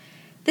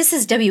This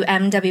is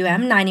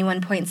WMWM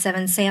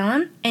 91.7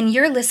 Salem, and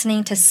you're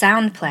listening to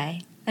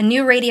Soundplay, a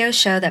new radio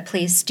show that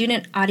plays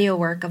student audio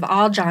work of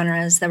all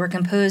genres that were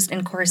composed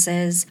in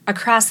courses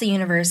across the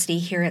university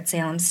here at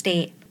Salem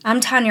State.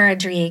 I'm Tanya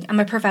Rodrigue. I'm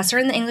a professor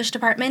in the English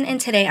department,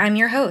 and today I'm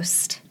your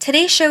host.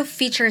 Today's show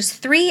features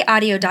 3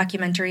 audio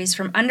documentaries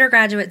from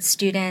undergraduate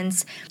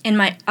students in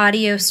my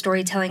audio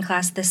storytelling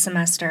class this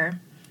semester.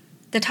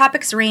 The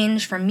topics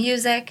range from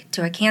music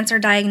to a cancer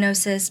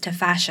diagnosis to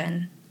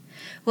fashion.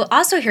 We'll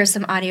also hear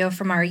some audio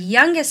from our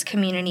youngest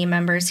community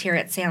members here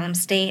at Salem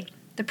State,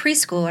 the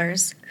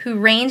preschoolers, who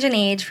range in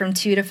age from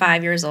 2 to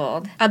 5 years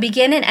old. I'll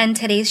begin and end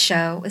today's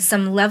show with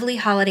some lovely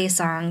holiday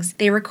songs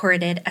they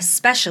recorded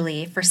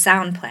especially for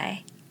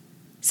Soundplay.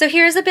 So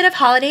here's a bit of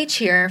holiday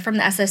cheer from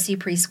the SSU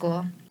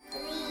preschool.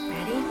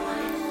 Ready?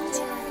 1, 2,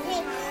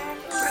 3.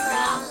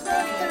 Rudolph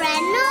the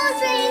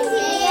red-nosed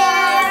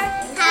reindeer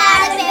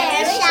had a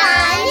pair of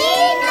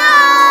shiny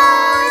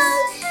nose,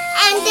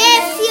 and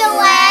if you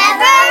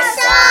ever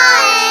saw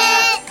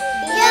it,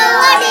 you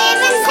would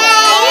even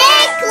say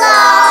it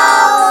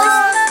glows.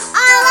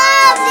 All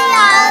of the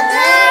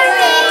other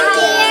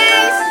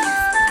reindeers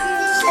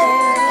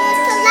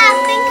used to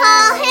laugh and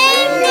call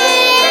him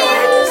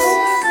names.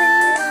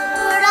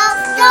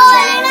 Rudolph the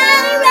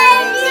red-nosed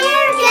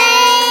reindeer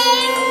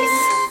games.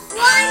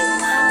 One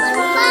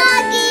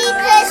foggy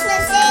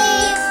Christmas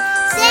Eve,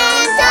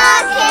 Santa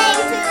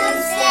came to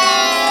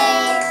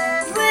say,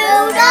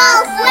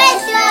 Rudolph,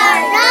 with your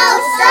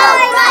nose so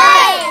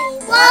bright,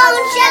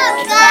 won't you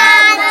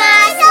guide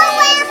my soul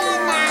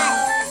with that?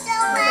 So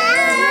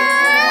well,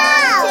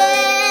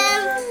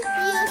 Tim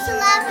used to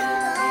laugh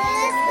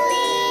with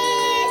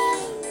glee.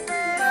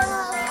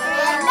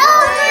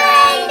 Red-nosed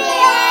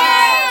reindeer,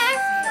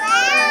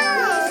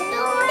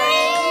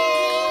 story.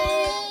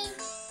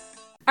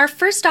 Our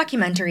first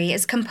documentary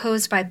is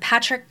composed by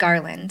Patrick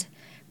Garland.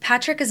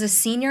 Patrick is a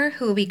senior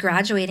who will be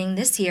graduating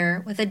this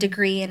year with a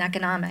degree in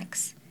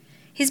economics.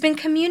 He's been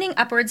commuting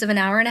upwards of an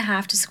hour and a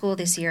half to school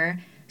this year,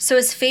 so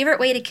his favorite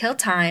way to kill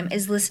time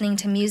is listening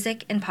to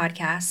music and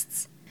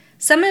podcasts.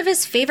 Some of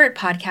his favorite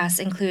podcasts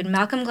include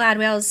Malcolm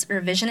Gladwell's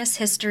Revisionist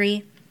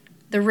History,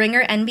 The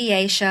Ringer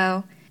NBA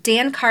Show,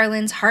 Dan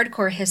Carlin's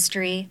Hardcore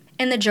History,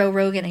 and The Joe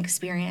Rogan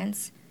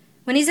Experience.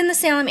 When he's in the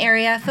Salem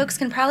area, folks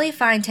can probably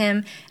find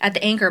him at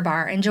the Anchor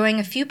Bar enjoying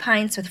a few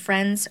pints with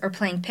friends or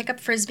playing pickup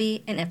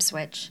frisbee in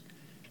Ipswich.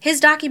 His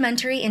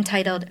documentary,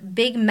 entitled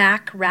Big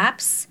Mac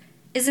Raps,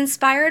 is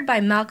inspired by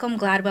Malcolm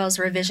Gladwell's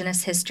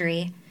Revisionist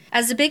History.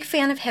 As a big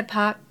fan of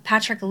hip-hop,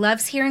 Patrick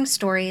loves hearing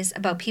stories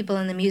about people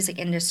in the music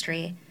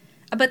industry,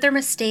 about their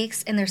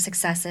mistakes and their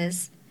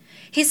successes.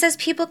 He says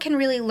people can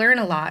really learn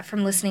a lot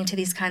from listening to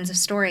these kinds of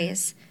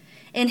stories.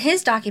 In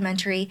his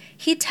documentary,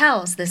 he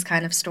tells this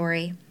kind of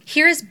story.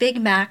 Here is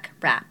Big Mac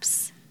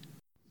Raps.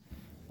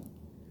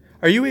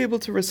 Are you able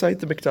to recite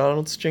the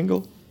McDonald's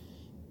jingle?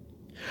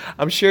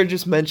 I'm sure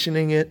just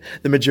mentioning it,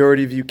 the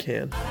majority of you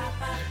can.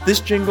 This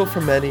jingle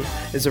for many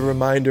is a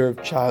reminder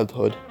of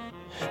childhood.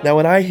 Now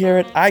when I hear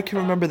it, I can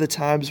remember the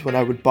times when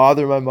I would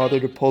bother my mother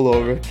to pull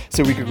over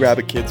so we could grab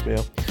a kid's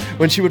meal.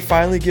 When she would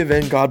finally give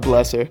in, God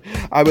bless her,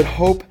 I would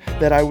hope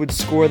that I would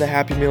score the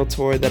Happy Meal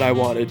toy that I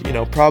wanted,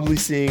 probably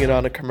seeing it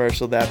on a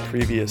commercial that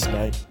previous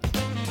night.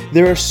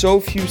 There are so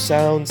few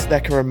sounds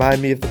that can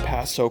remind me of the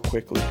past so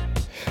quickly.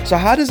 So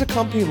how does a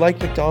company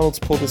like McDonald's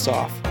pull this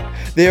off?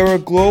 They are a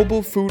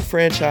global food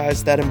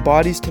franchise that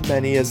embodies to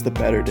many as the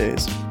better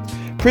days.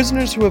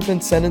 Prisoners who have been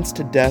sentenced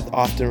to death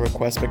often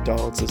request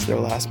McDonald's as their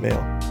last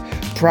meal.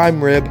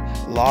 Prime rib,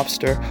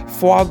 lobster,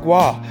 foie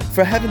gras.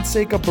 For heaven's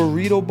sake, a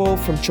burrito bowl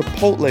from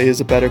Chipotle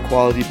is a better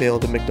quality meal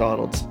than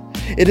McDonald's.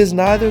 It is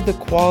neither the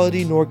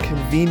quality nor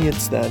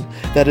convenience, then,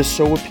 that is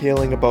so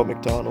appealing about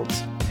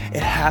McDonald's.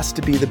 It has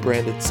to be the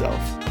brand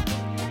itself.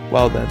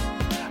 Well then,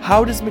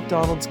 how does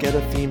McDonald's get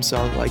a theme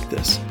song like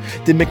this?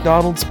 Did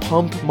McDonald's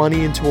pump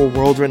money into a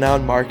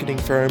world-renowned marketing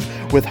firm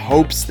with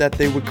hopes that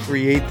they would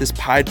create this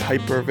Pied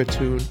Piper of a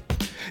tune?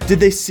 Did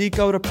they seek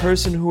out a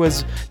person who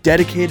has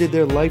dedicated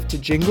their life to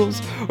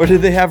jingles? Or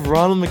did they have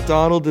Ronald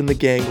McDonald and the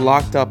gang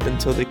locked up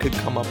until they could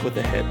come up with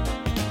a hit?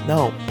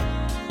 No,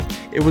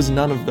 it was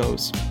none of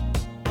those.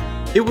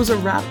 It was a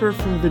rapper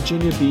from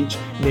Virginia Beach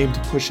named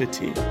Pusha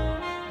T.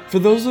 For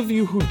those of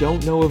you who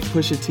don't know of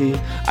Pusha T,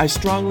 I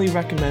strongly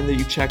recommend that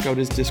you check out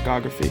his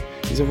discography.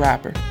 He's a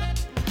rapper.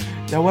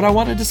 Now what I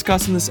want to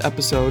discuss in this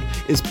episode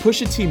is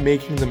Pusha T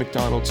making the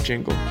McDonald's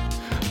jingle.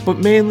 But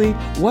mainly,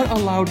 what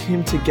allowed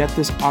him to get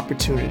this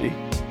opportunity?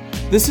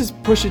 This is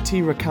Pusha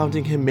T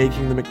recounting him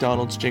making the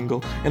McDonald's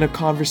jingle in a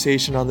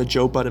conversation on the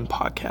Joe Budden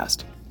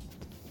podcast.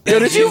 Yo,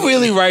 did you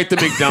really write the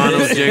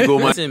McDonald's jingle?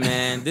 Listen,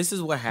 man, this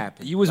is what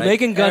happened. You was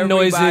making gun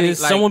noises,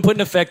 someone put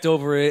an effect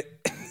over it.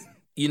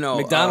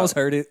 McDonald's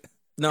heard it.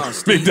 No,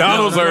 Steve,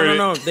 McDonald's heard it.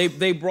 No.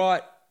 They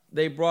brought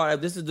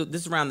this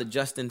is around the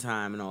just in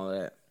time and all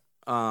that.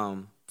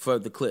 For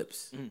the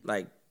clips,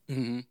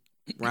 around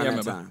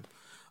that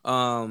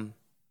time.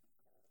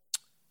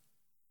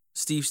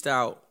 Steve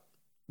Stout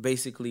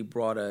basically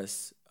brought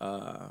us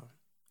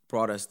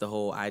the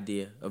whole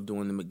idea of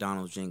doing the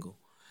McDonald's jingle.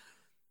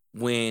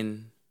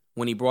 When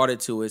when he brought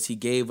it to us, he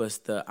gave us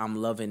the "I'm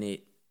loving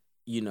it,"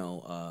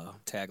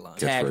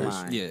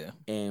 tagline. Yeah,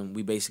 and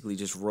we basically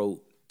just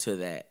wrote to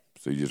that.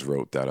 So you just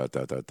wrote da da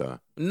da da da.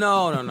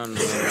 No. No.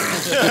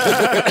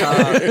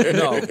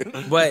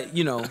 But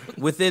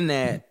within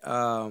that,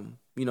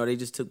 they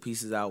just took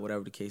pieces out,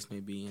 whatever the case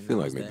may be. And I feel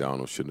like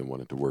McDonald's shouldn't have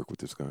wanted to work with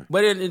this guy.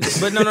 But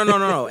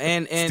no.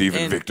 And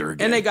Steven Victor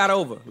again. And they got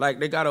over.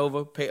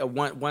 Pay a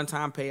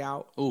one-time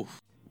payout.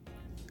 Oof.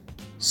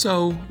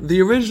 So,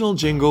 the original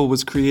jingle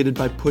was created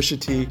by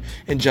Pusha T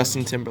and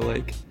Justin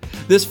Timberlake.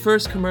 This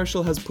first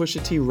commercial has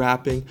Pusha T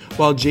rapping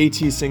while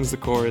JT sings the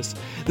chorus.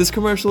 This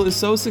commercial is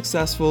so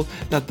successful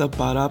that the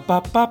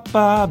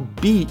ba-da-ba-ba-ba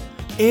beat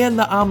and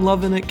the "I'm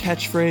loving it"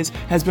 catchphrase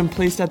has been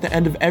placed at the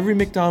end of every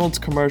McDonald's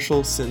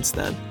commercial since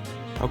then.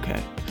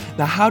 Okay,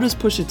 now how does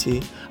Pusha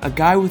T, a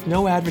guy with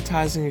no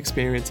advertising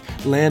experience,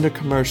 land a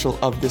commercial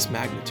of this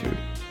magnitude?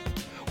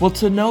 Well,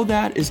 to know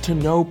that is to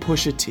know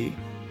Pusha T.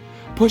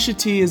 Pusha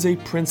T is a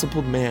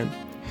principled man.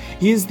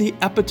 He is the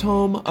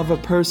epitome of a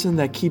person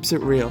that keeps it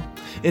real.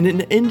 In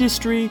an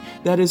industry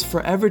that is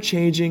forever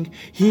changing,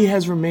 he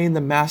has remained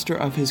the master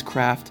of his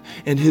craft,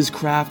 and his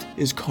craft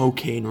is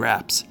cocaine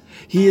raps.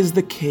 He is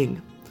the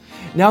king.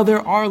 Now,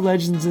 there are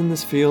legends in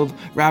this field,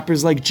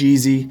 rappers like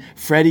Jeezy,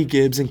 Freddie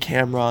Gibbs, and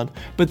Cam'ron,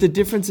 but the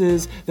difference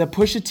is that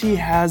Pusha T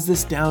has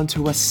this down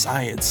to a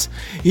science.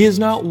 He is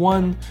not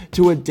one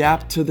to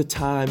adapt to the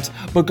times,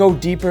 but go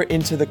deeper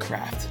into the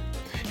craft.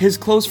 His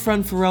close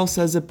friend Pharrell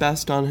says it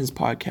best on his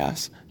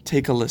podcast.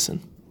 Take a listen.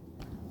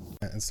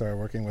 And started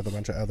working with a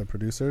bunch of other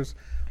producers.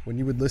 When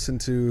you would listen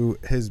to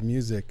his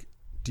music,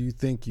 do you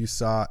think you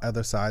saw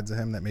other sides of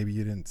him that maybe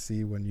you didn't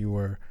see when you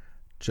were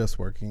just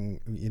working,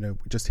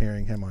 just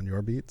hearing him on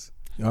your beats?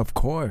 Of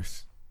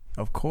course.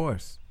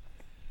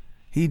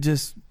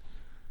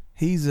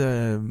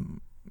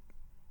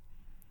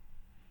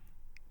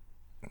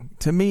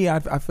 To me,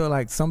 I feel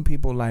like some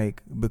people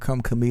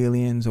become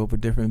chameleons over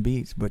different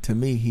beats, but to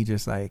me, he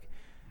just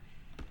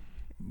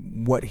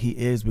what he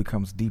is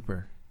becomes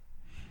deeper,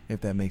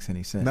 if that makes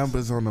any sense.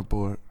 Numbers on the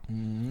board.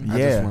 Mm-hmm. I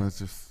just want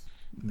to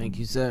thank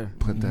you, sir.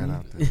 Put that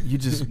out there.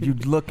 You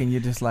look and you're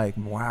just like,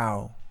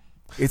 wow.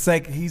 It's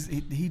like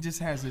he just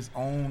has his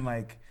own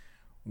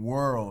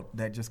world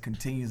that just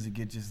continues to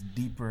get just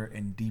deeper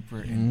and deeper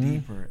and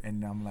deeper,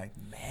 and I'm like,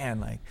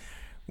 man,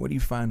 where do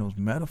you find those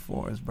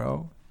metaphors,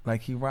 bro?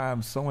 He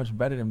rhymes so much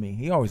better than me.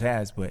 He always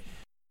has, but...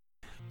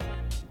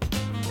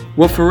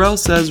 What Pharrell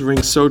says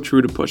rings so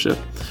true to Pusha.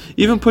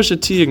 Even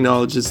Pusha T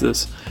acknowledges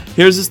this.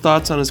 Here's his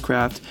thoughts on his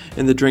craft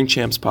in the Drink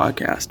Champs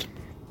podcast.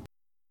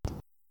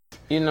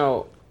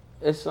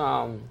 It's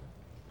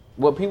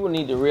what people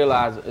need to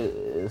realize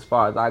as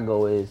far as I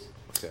go is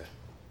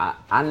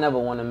I never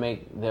want to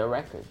make their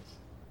records.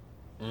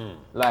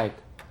 If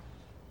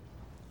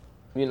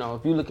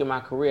you look at my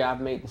career,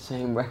 I've made the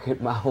same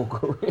record my whole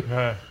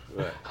career.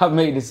 Right. I've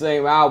made the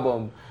same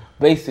album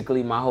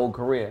basically my whole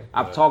career.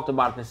 I've talked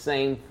about the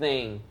same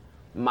thing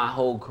my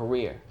whole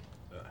career.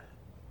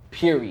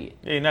 Period.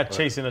 Yeah, you're not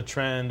chasing a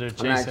trend or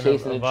chasing I'm not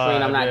chasing a a vibe,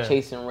 trend. I'm not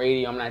chasing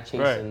radio. I'm not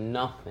chasing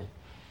nothing.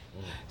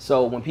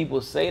 So when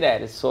people say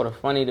that, it's sort of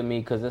funny to me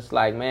because it's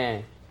like,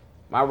 man,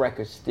 my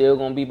record's still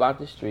going to be about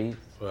the streets.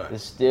 Right.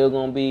 It's still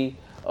going to be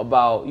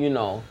about,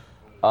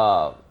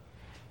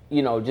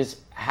 just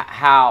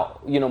how,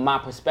 my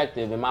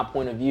perspective and my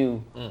point of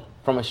view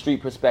from a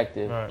street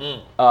perspective.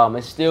 Right.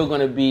 It's still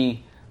going to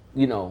be,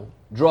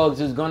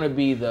 drugs is going to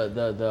be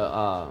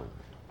the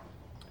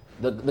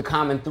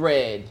common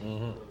thread,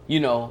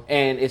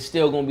 and it's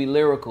still going to be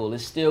lyrical.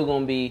 It's still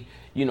going to be,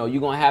 you're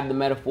going to have the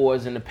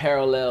metaphors and the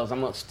parallels.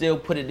 I'm going to still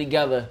put it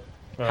together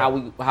how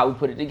we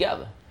put it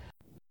together.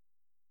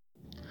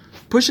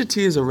 Pusha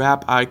T is a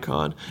rap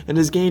icon and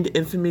has gained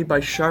infamy by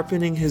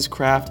sharpening his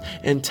craft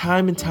and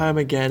time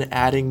again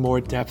adding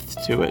more depth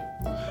to it.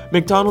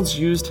 McDonald's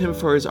used him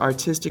for his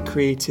artistic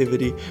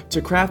creativity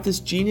to craft this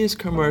genius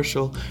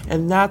commercial,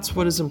 and that's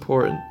what is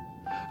important.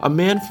 A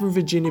man from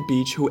Virginia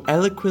Beach who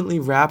eloquently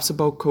raps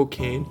about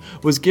cocaine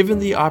was given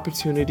the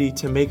opportunity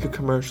to make a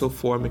commercial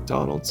for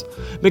McDonald's.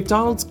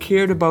 McDonald's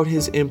cared about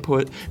his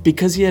input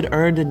because he had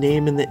earned a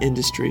name in the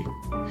industry.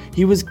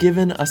 He was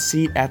given a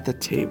seat at the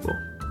table.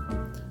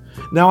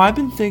 Now, I've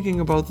been thinking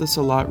about this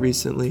a lot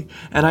recently,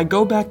 and I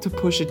go back to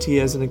Pusha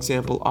T as an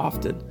example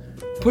often.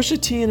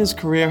 Pusha T in his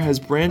career has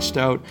branched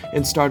out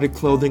and started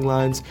clothing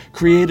lines,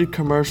 created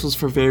commercials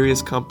for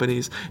various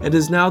companies, and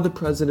is now the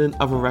president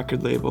of a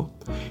record label.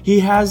 He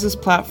has this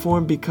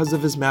platform because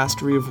of his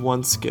mastery of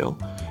one skill,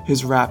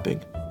 his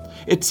rapping.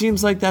 It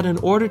seems like that in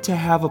order to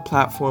have a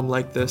platform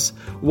like this,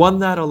 one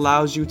that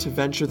allows you to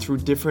venture through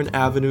different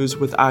avenues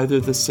with either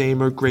the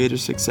same or greater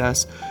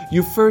success,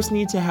 you first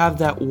need to have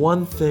that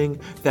one thing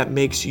that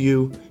makes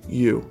you,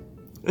 you.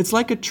 It's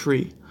like a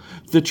tree.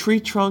 The tree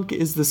trunk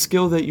is the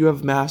skill that you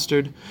have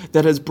mastered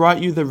that has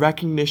brought you the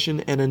recognition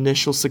and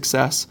initial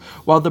success,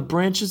 while the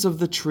branches of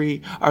the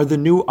tree are the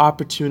new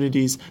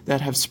opportunities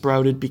that have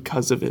sprouted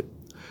because of it.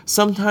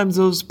 Sometimes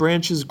those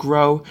branches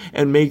grow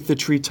and make the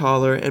tree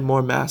taller and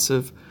more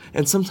massive,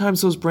 and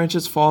sometimes those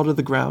branches fall to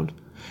the ground.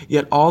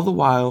 Yet all the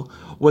while,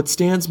 What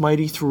stands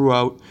mighty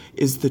throughout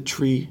is the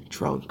tree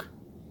trunk.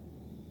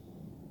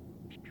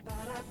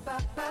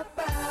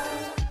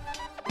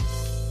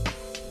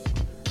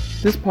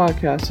 This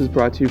podcast is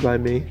brought to you by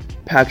me,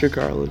 Patrick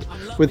Garland,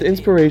 with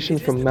inspiration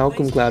from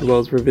Malcolm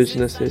Gladwell's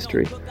revisionist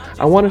history.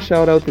 I want to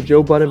shout out the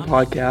Joe Budden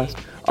podcast,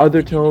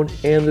 Othertone,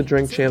 and the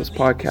Drink Champs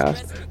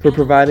podcast for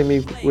providing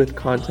me with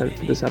content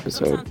for this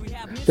episode.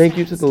 Thank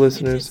you to the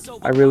listeners.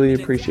 I really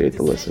appreciate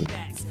the listen.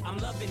 I'm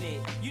loving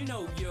it. You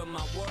know you're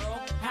my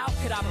world. How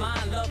could I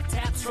mind love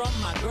taps from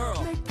my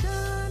girl?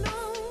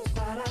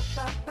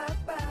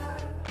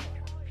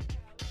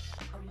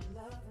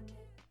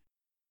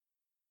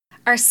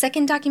 Our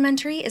second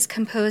documentary is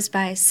composed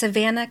by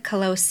Savannah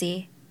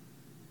Colosi.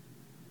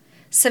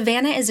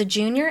 Savannah is a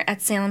junior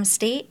at Salem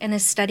State and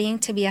is studying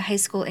to be a high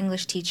school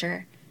English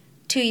teacher.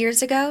 2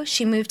 years ago,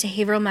 she moved to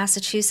Haverhill,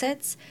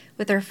 Massachusetts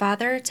with her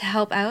father to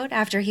help out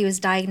after he was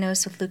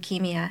diagnosed with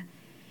leukemia.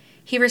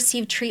 He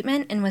received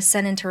treatment and was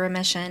sent into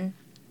remission.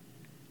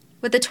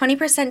 With a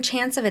 20%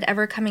 chance of it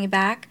ever coming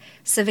back,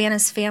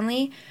 Savannah's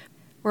family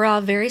were all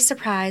very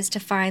surprised to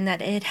find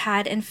that it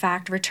had in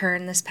fact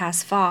returned this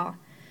past fall.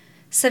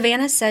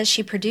 Savannah says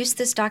she produced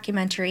this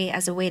documentary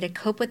as a way to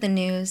cope with the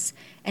news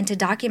and to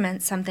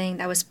document something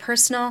that was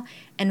personal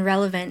and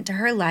relevant to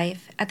her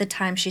life at the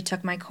time she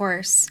took my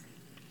course.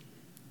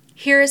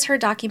 Here is her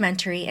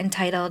documentary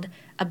entitled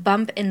A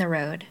Bump in the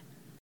Road.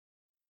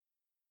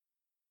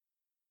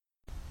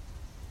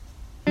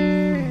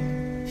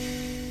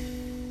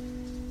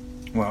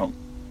 Well,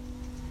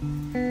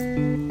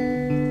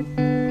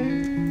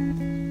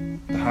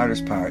 the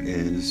hardest part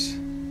is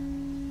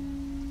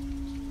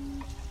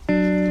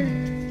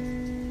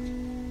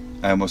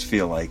I almost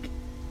feel like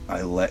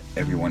I let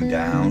everyone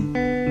down,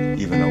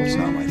 even though it's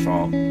not my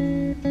fault.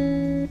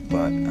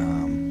 But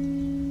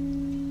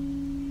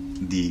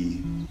the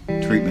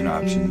treatment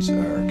options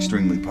are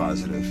extremely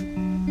positive.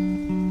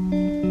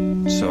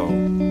 So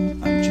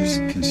I'm just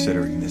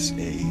considering this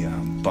a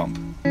bump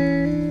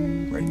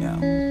right now.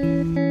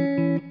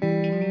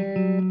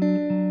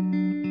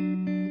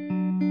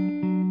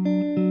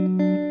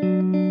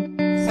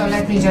 So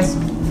let me just,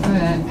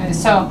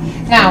 so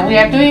now we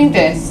are doing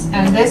this,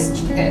 and this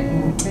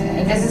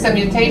is a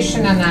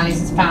mutation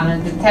analysis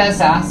panel that tells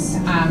us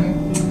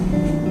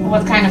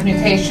what kind of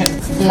mutation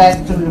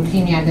led to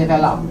leukemia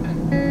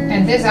development.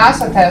 And this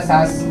also tells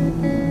us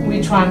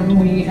which one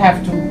we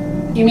have to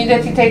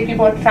immediately take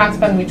people to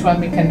transplant, which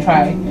one we can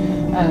try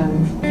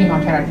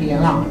chemotherapy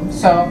alone.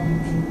 So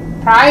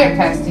prior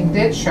testing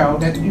did show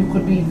that you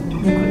could be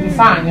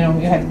fine. You know,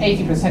 you had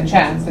 80%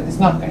 chance that it's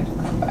not going to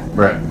come back.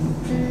 Right.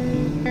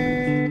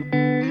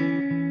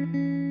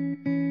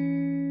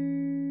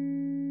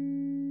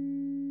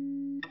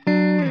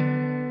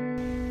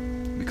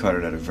 We caught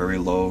it at a very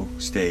low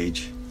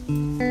stage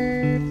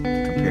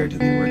compared to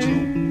the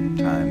original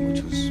time,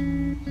 which was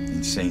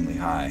insanely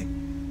high.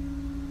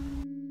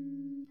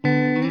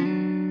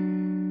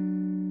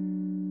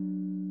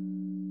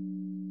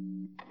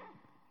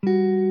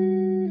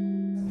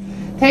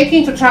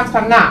 Taking to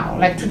transplant now,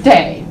 like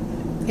today,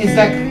 is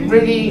like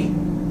really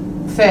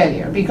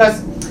failure,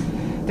 because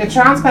the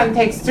transplant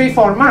takes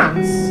 3-4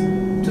 months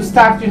to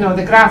start, you know,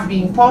 the graft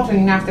being potent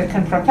enough that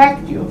can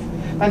protect you.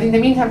 But in the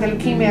meantime, the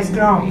leukemia is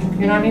growing,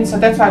 you know what I mean? So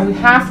that's why we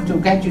have to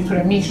get you to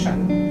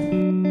remission.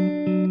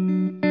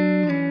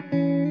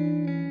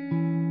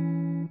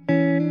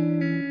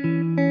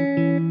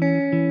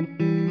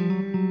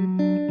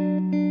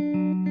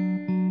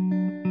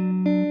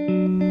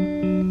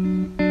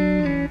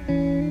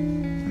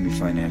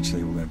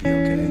 Financially, we're going to be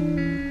okay.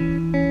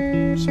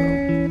 So,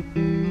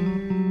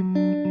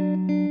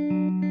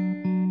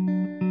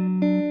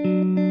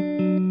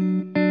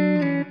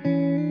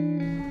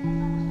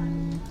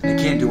 I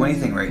can't do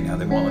anything right now.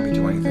 They won't let me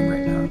do anything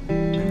right now.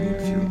 Maybe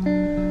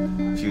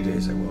in a few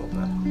days I will,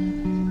 but.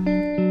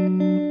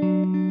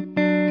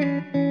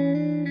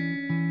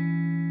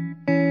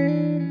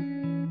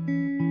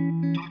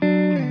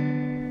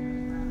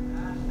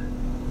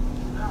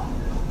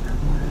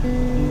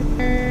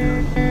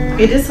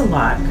 It is a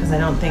lot, because I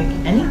don't think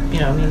any,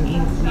 I mean,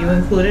 you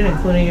included,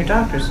 including your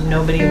doctors,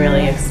 nobody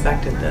really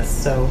expected this.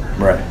 So,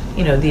 right.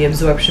 The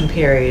absorption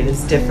period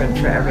is different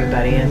for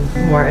everybody,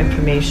 and more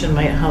information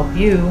might help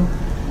you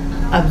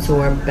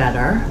absorb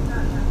better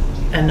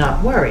and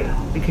not worry,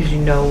 because you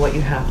know what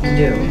you have to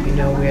do. You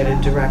know where to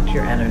direct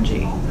your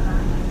energy.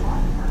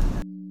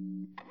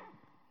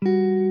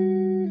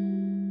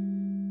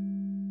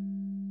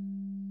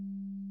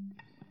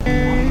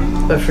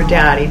 But for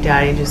Daddy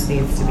just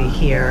needs to be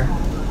here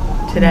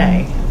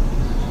today.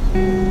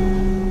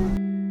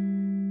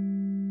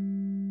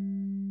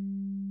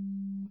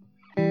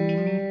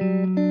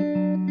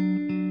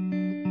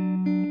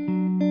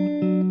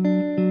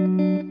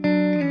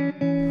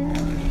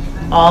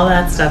 All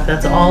that stuff,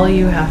 that's all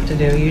you have to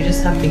do. You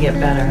just have to get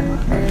better.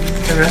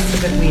 The rest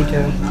of it we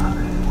do.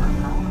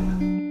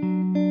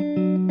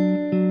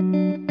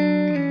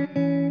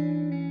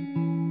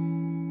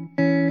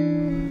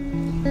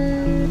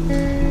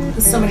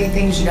 There's so many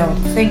things you don't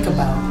think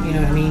about, you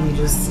know what I mean?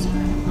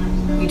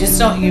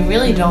 You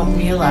really don't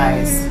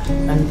realize,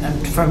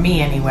 and for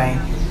me anyway,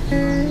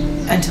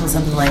 until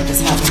something like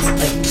this happens,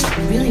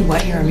 like really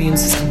what your immune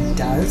system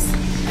does,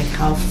 like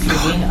how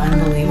freaking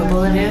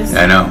unbelievable it is.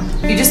 I know.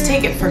 You just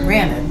take it for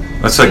granted.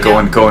 That's like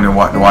going and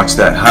watch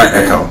that heart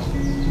echo.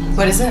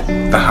 What is it?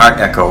 The heart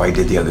echo I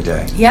did the other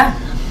day. Yeah.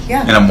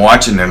 And I'm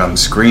watching it on the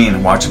screen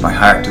and watching my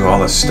heart do all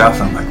this stuff.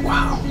 And I'm like,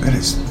 wow, that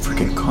is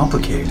freaking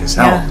complicated as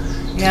hell.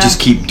 Yeah. To just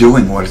keep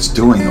doing what it's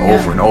doing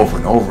over and over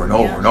and over and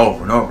over and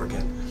over and over again.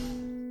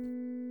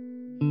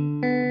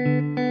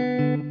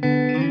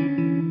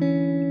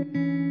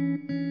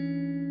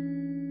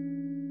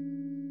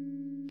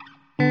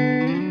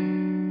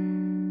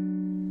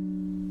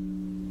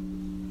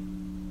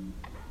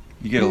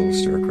 You get a little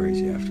stir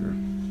crazy after.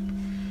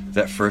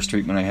 That first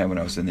treatment I had when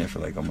I was in there for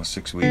like almost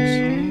 6 weeks,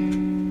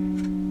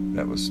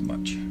 that was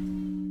much.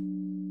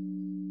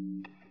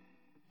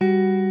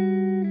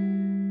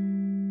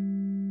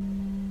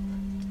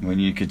 When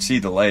you could see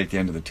the light at the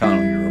end of the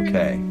tunnel, you're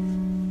okay.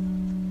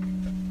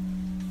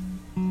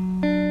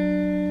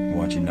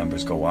 Watch your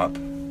numbers go up,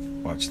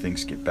 watch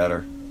things get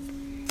better.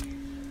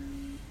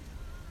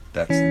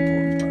 That's the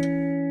important part.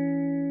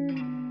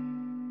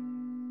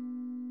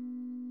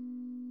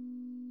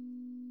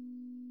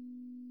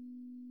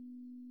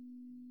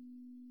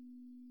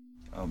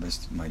 I'll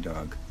miss my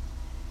dog.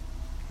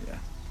 Yeah,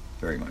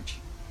 very much.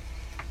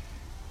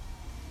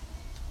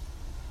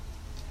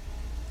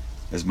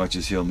 As much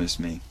as he'll miss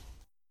me.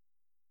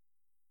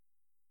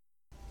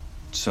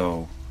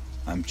 So,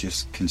 I'm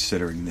just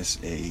considering this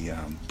a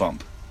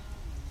bump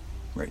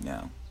right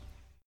now.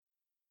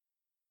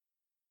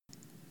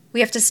 We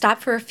have to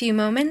stop for a few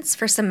moments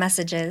for some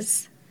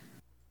messages.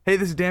 Hey,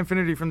 this is Dan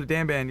Finnerty from the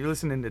Dan Band. You're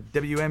listening to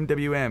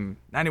WMWM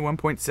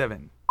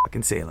 91.7 up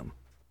in Salem.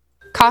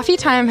 Coffee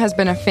Time has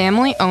been a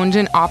family-owned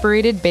and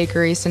operated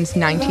bakery since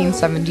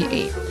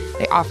 1978.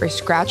 They offer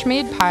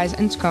scratch-made pies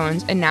and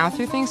scones, and now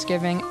through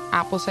Thanksgiving,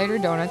 apple cider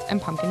donuts and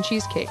pumpkin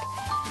cheesecake.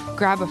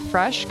 Grab a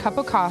fresh cup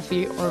of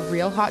coffee or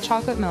real hot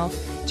chocolate milk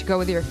to go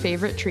with your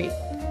favorite treat.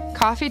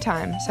 Coffee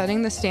Time,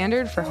 setting the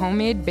standard for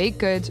homemade baked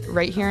goods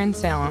right here in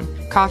Salem.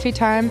 Coffee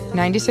Time,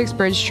 96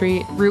 Bridge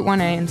Street, Route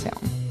 1A in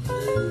Salem.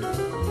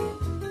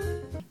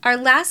 Our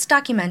last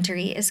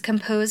documentary is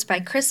composed by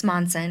Chris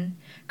Monson.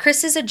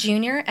 Chris is a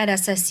junior at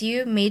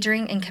SSU,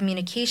 majoring in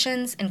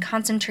communications and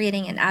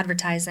concentrating in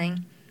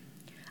advertising.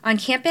 On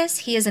campus,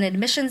 he is an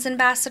admissions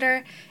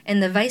ambassador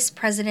and the vice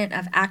president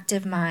of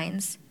Active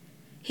Minds.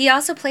 He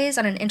also plays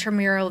on an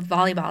intramural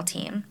volleyball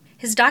team.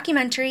 His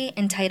documentary,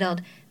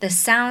 entitled The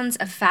Sounds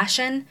of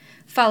Fashion,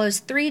 follows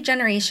 3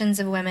 generations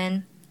of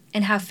women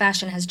and how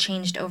fashion has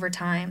changed over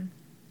time.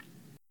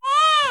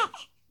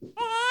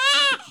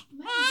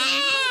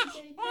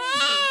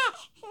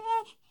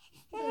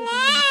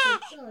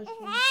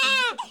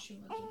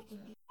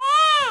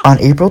 On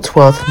April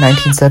 12,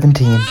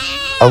 1917,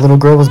 a little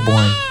girl was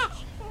born.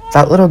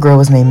 That little girl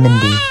was named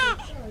Mindy,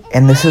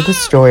 and this is the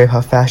story of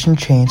how fashion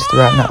changed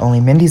throughout not only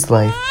Mindy's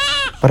life,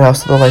 but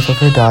also the life of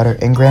her daughter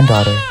and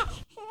granddaughter.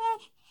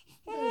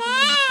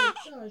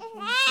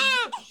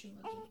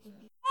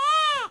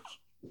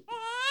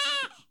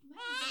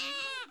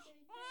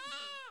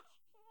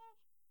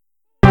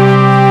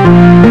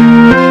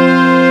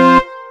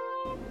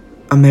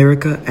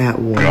 America at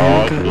War.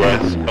 God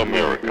bless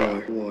America.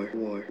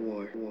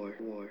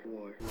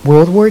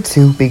 World War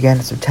II began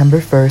on September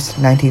 1st,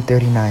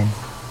 1939.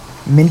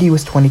 Mindy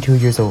was 22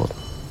 years old.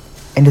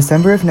 In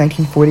December of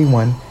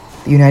 1941,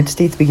 the United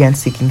States began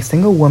seeking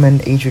single women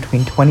aged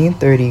between 20 and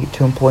 30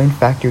 to employ in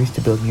factories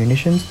to build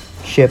munitions,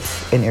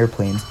 ships, and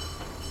airplanes.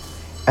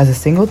 As a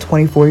single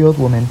 24-year-old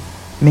woman,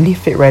 Mindy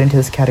fit right into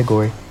this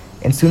category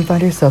and soon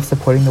found herself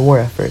supporting the war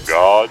efforts.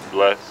 God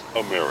bless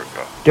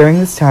America. During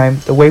this time,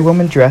 the way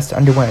women dressed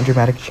underwent a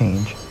dramatic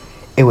change.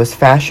 It was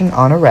fashion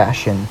on a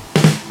ration.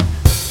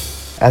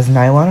 As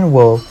nylon and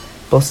wool,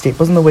 both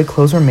staples in the way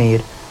clothes were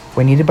made,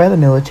 were needed by the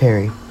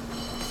military.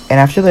 And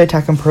after the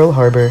attack on Pearl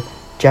Harbor,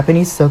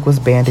 Japanese silk was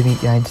banned in the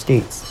United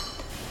States.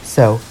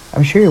 So,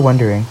 I'm sure you're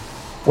wondering,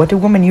 what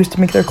did women use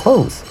to make their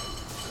clothes?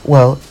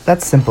 Well,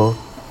 that's simple.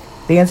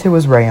 The answer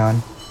was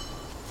rayon.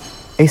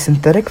 A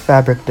synthetic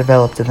fabric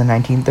developed in the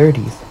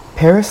 1930s.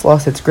 Paris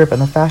lost its grip on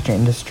the fashion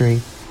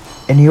industry,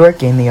 and New York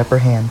gained the upper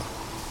hand.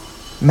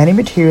 Many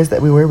materials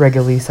that we wear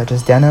regularly, such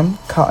as denim,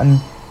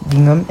 cotton,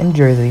 gingham, and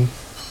jersey,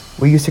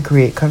 were used to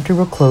create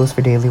comfortable clothes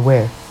for daily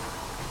wear.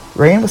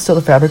 Rayon was still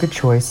the fabric of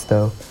choice,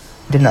 though,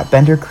 did not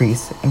bend or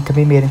crease, and could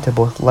be made into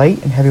both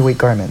light and heavyweight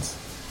garments.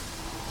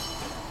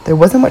 There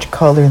wasn't much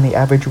color in the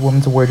average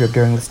woman's wardrobe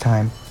during this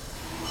time.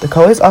 The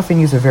colors often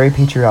used were very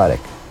patriotic,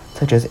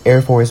 such as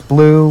Air Force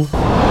blue,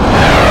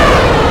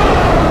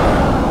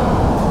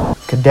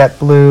 cadet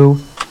blue,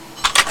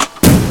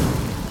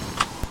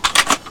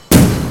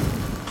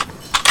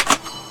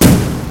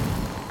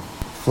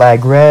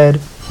 flag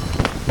red.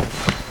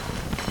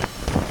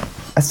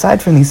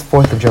 Aside from these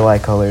 4th of July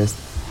colors,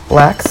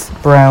 blacks,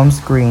 browns,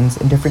 greens,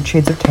 and different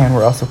shades of tan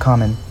were also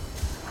common.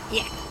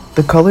 Yeah.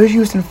 The colors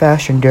used in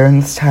fashion during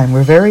this time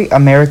were very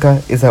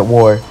America is at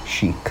war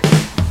chic.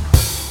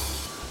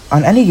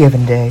 On any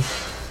given day,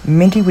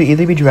 Mindy would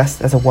either be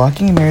dressed as a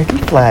walking American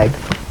flag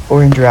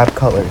or in drab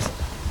colors,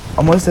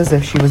 almost as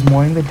if she was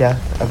mourning the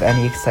death of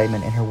any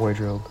excitement in her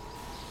wardrobe.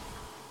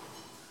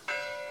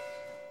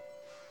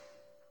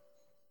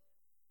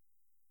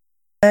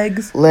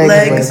 Legs.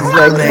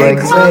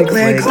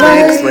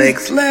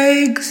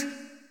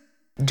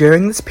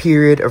 During this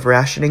period of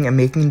rationing and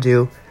making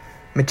do,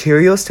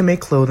 materials to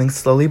make clothing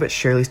slowly but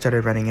surely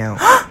started running out.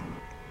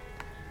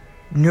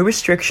 New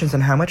restrictions on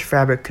how much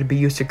fabric could be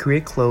used to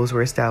create clothes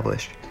were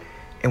established,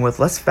 and with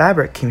less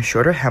fabric came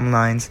shorter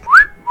hemlines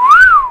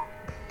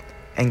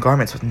and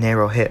garments with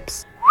narrow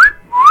hips.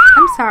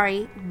 I'm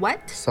sorry,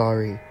 what?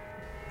 Sorry.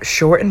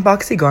 Short and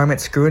boxy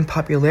garments grew in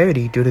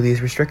popularity due to these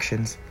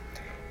restrictions,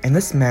 and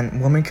this meant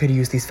women could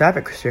use these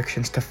fabric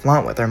restrictions to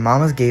flaunt what their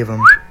mamas gave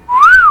them.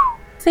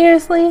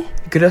 Seriously?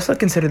 You could also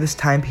consider this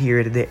time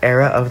period the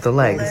era of the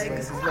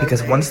legs,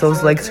 because once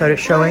those legs started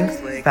showing,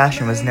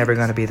 fashion was never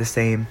going to be the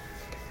same.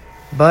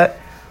 But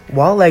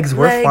while legs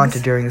were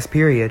flaunted during this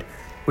period,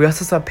 we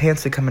also saw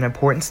pants become an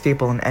important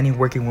staple in any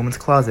working woman's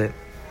closet.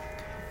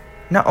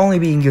 Not only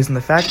being used in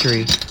the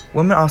factory,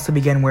 women also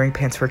began wearing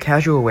pants for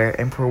casual wear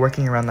and for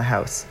working around the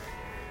house.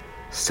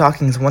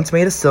 Stockings once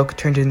made of silk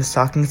turned into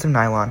stockings of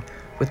nylon,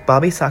 with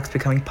bobby socks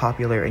becoming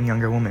popular in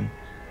younger women.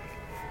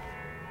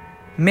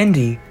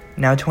 Mindy,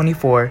 now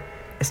 24,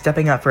 is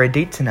stepping out for a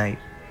date tonight.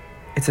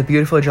 It's a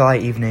beautiful July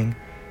evening,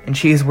 and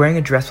she is wearing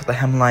a dress with a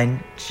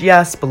hemline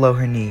just below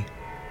her knee.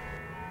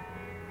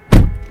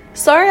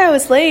 Sorry I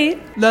was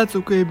late. That's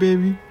okay,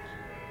 baby.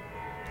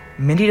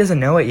 Mindy doesn't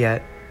know it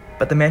yet,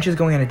 but the man she's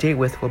going on a date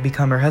with will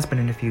become her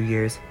husband in a few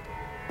years.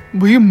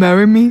 Will you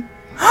marry me?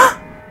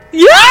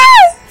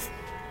 Yes!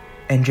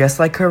 And just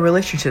like her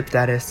relationship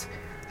status,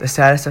 the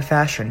status of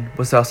fashion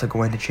was also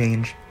going to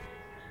change.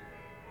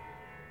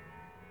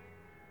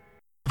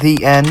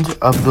 The end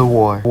of the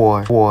war.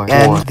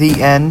 End the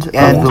end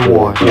the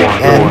war.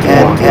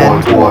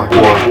 End war.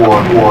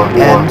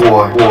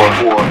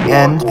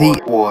 End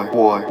the war.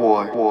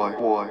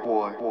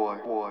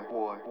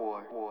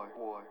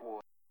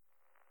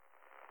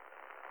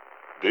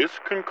 This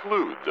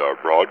concludes our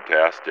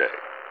broadcast day.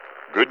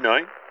 Good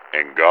night,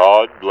 and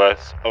God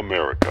bless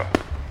America.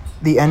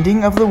 The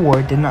ending of the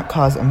war did not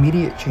cause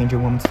immediate change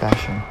in women's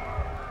fashion.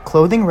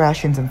 Clothing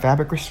rations and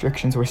fabric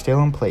restrictions were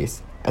still in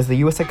place as the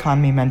U.S.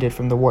 economy mended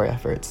from the war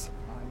efforts.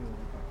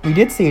 We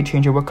did see a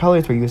change in what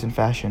colors were used in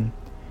fashion.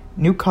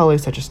 New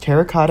colors such as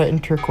terracotta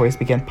and turquoise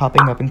began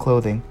popping up in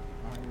clothing,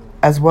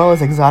 as well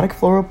as exotic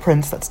floral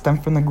prints that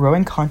stemmed from the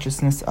growing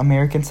consciousness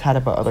Americans had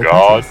about other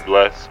countries. God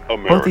bless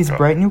America. Both these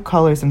bright new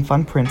colors and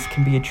fun prints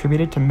can be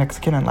attributed to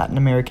Mexican and Latin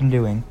American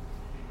doing.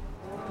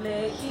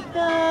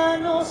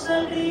 Mexicanos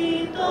el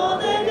grito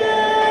de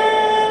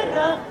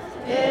guerra,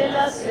 el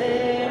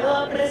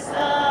acero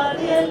apresar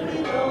y el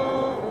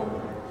bidón.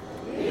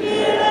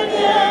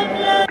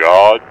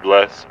 God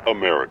bless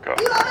America.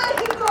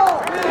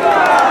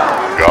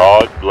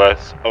 God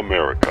bless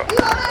America.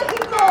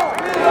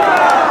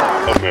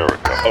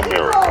 America,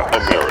 America,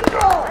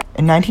 America.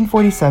 In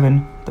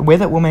 1947, the way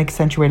that women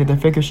accentuated their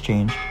figures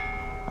changed.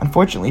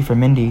 Unfortunately for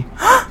Mindy,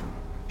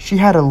 she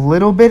had a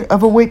little bit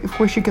of a wait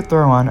before she could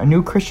throw on a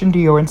new Christian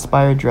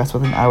Dior-inspired dress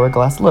with an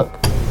hourglass look.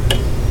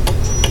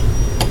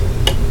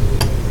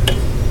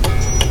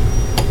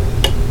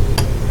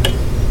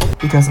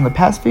 Because in the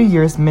past few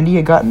years, Mindy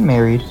had gotten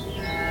married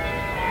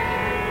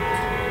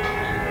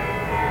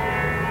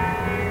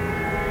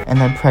and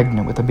then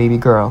pregnant with a baby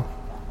girl.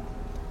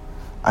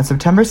 On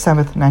September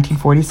 7th,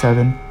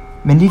 1947,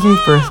 Mindy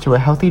gave birth to a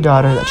healthy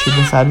daughter that she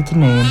decided to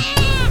name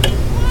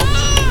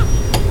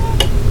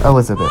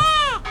Elizabeth.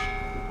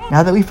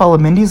 Now that we follow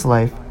Mindy's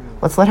life,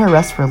 let's let her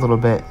rest for a little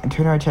bit and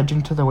turn our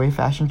attention to the way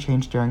fashion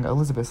changed during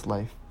Elizabeth's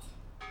life.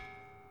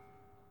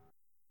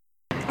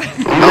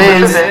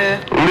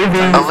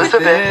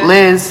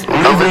 Liz.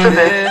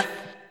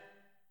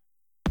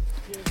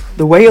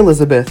 The way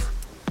Elizabeth,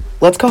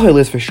 let's call her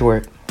Liz for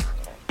short,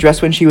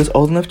 dressed when she was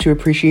old enough to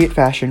appreciate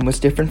fashion was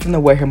different from the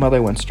way her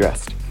mother once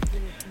dressed.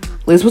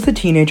 Liz was a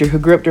teenager who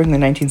grew up during the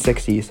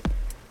 1960s.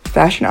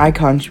 Fashion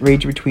icons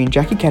ranged between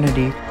Jackie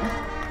Kennedy,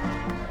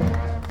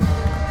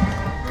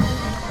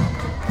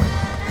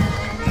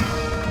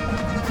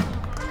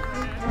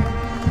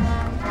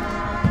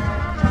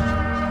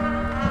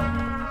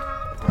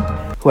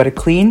 who had a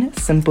clean,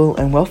 simple,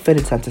 and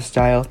well-fitted sense of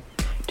style,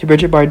 to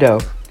Brigitte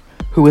Bardot,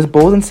 who was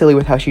bold and silly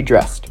with how she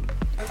dressed.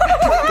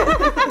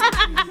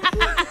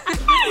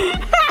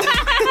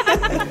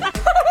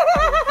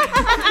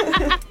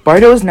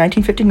 Bardot's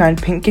 1959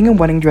 pink gingham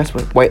wedding dress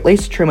with white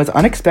lace trim was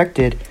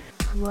unexpected,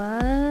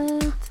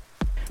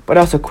 but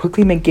also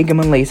quickly made gingham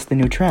and lace the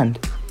new trend.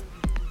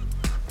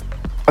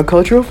 A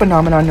cultural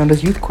phenomenon known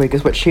as youthquake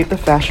is what shaped the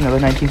fashion of the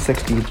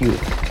 1960s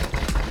youth.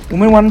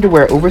 Women wanted to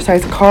wear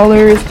oversized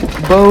collars,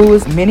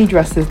 bows, mini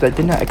dresses that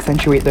did not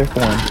accentuate their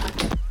form.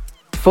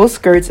 Full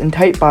skirts and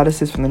tight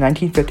bodices from the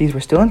 1950s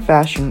were still in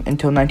fashion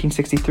until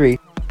 1963,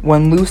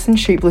 when loose and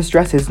shapeless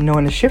dresses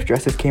known as shift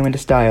dresses came into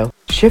style.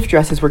 Shift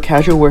dresses were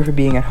casual wear for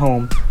being at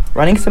home,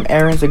 running some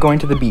errands, or going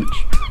to the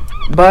beach.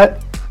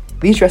 But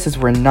These dresses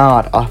were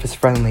not office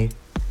friendly,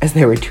 as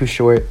they were too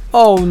short.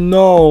 Oh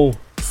no.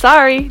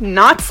 Sorry,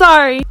 not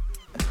sorry.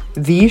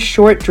 These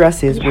short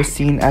dresses were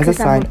seen as a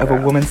sign of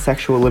a woman's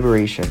sexual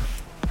liberation.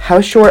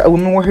 How short a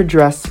woman wore her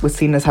dress was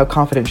seen as how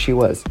confident she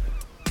was.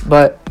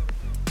 But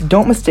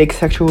don't mistake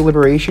sexual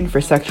liberation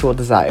for sexual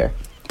desire.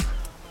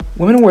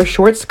 Women wore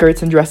short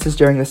skirts and dresses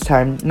during this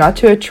time not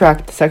to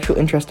attract the sexual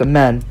interest of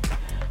men,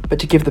 but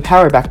to give the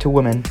power back to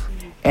women,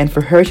 and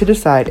for her to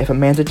decide if a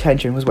man's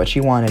attention was what she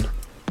wanted.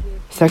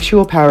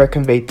 Sexual power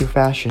conveyed through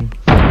fashion.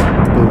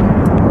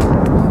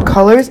 Boom.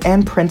 Colors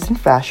and prints in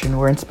fashion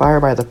were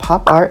inspired by the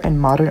pop art and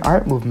modern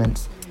art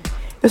movements.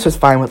 This was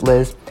fine with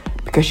Liz,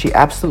 because she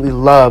absolutely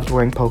loved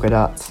wearing polka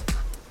dots.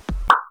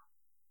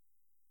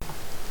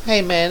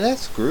 Hey man,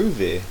 that's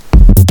groovy.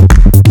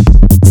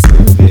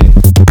 Groovy.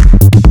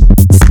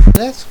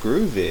 That's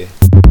groovy.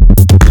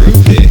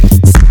 Groovy.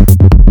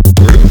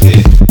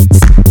 Groovy.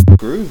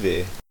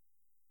 Groovy.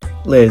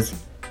 Liz,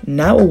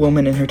 now a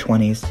woman in her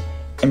 20s,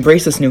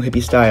 embraced this new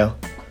hippie style.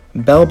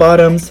 Bell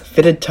bottoms,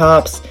 fitted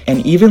tops,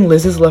 and even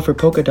Liz's love for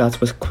polka dots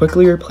was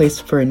quickly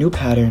replaced for a new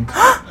pattern.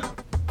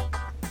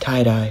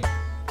 Tie-dye.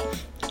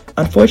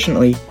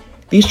 Unfortunately,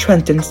 these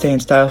trends didn't stay in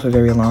style for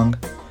very long.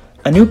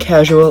 A new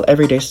casual,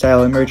 everyday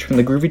style emerged from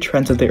the groovy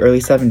trends of the early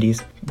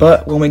 70s,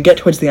 but when we get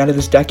towards the end of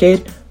this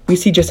decade, we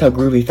see just how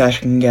groovy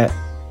fashion can get.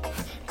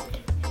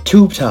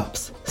 Tube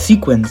tops,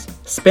 sequins,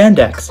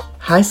 spandex,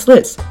 high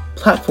slits,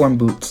 platform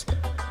boots.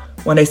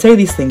 When I say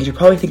these things, you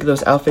probably think of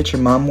those outfits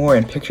your mom wore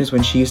in pictures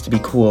when she used to be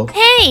cool.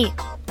 Hey!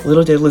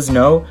 Little did Liz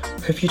know,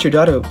 her future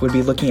daughter would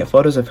be looking at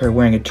photos of her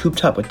wearing a tube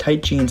top with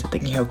tight jeans and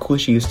thinking how cool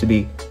she used to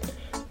be.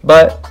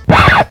 But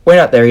we're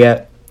not there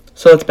yet,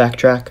 so let's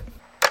backtrack.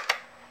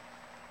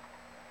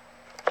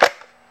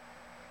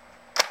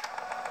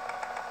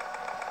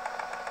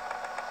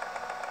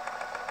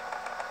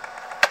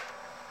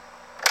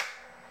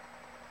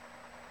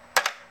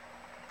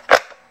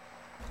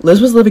 Liz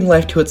was living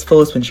life to its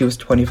fullest when she was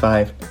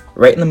 25,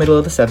 right in the middle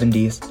of the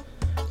 70s.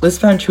 Liz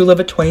found true love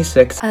at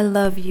 26. I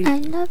love you. I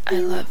love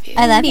you.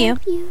 I love you.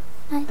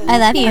 I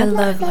love you. I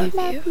love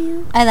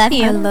you. I love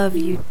you. I love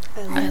you.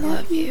 I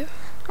love you.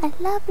 I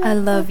love you. I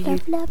love you.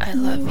 I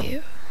love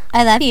you.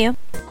 I love you.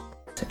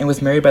 And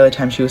was married by the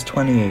time she was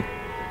 28.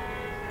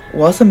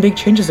 While some big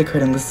changes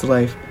occurred in Liz's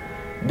life,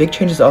 big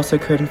changes also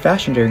occurred in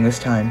fashion during this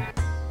time.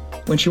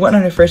 When she went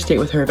on her first date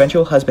with her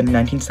eventual husband in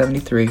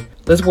 1973,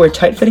 Liz wore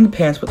tight-fitting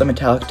pants with a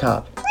metallic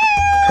top.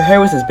 Her hair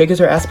was as big as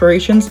her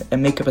aspirations,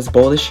 and makeup as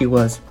bold as she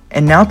was.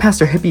 And now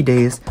past her hippie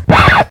days,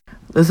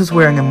 Liz was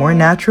wearing a more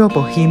natural,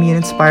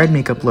 bohemian-inspired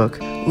makeup look.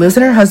 Liz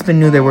and her husband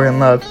knew they were in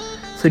love,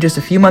 so just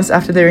a few months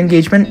after their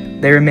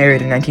engagement, they were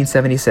married in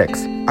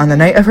 1976. On the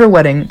night of her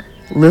wedding,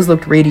 Liz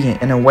looked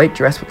radiant in a white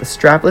dress with a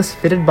strapless,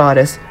 fitted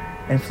bodice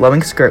and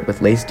flowing skirt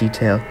with lace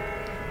detail.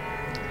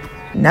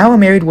 Now a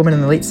married woman in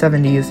the late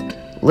 70s,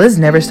 Liz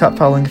never stopped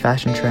following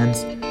fashion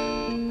trends.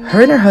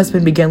 Her and her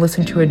husband began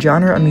listening to a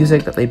genre of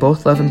music that they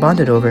both love and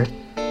bonded over,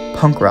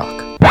 punk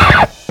rock.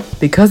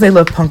 Because they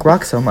love punk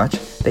rock so much,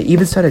 they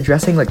even started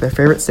dressing like their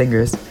favorite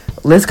singers.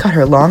 Liz cut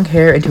her long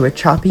hair into a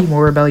choppy,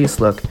 more rebellious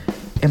look,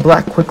 and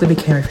black quickly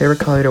became her favorite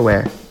color to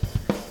wear.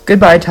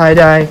 Goodbye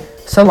tie-dye,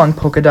 so long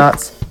polka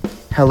dots,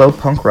 hello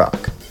punk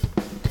rock.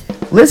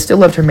 Liz still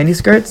loved her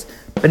miniskirts,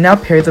 but now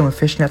paired them with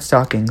fishnet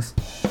stockings.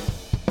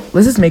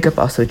 Liz's makeup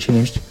also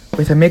changed,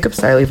 with her makeup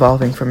style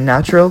evolving from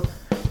natural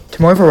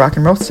to more of a rock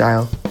and roll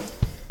style.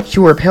 She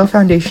wore a pale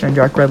foundation and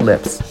dark red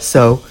lips.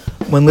 So,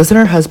 when Liz and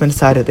her husband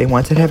decided they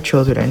wanted to have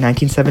children in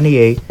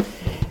 1978,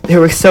 they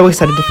were so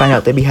excited to find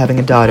out they'd be having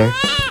a daughter.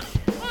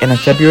 And on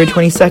February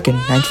 22nd,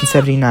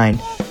 1979,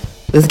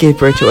 Liz gave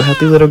birth to a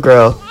healthy little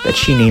girl that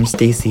she named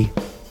Stacy.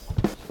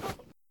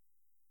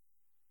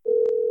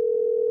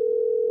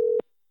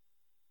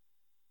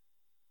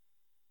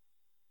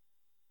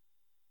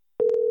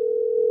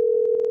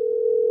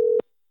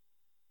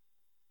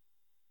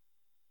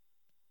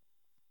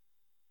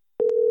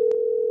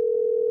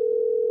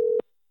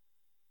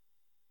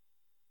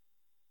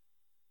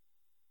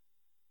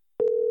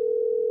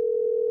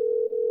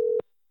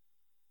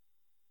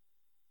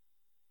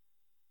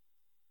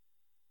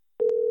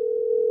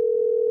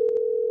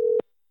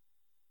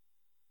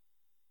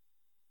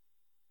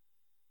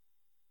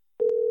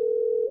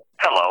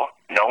 Hello,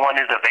 no one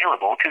is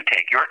available to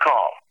take your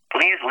call.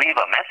 Please leave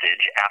a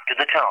message after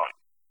the tone.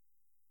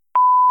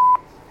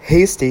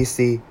 Hey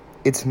Stacy,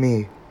 it's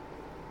me.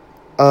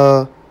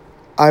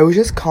 I was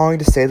just calling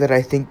to say that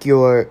I think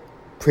you're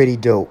pretty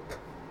dope.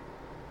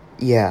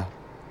 Yeah.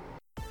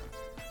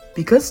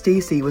 Because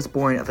Stacy was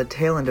born at the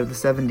tail end of the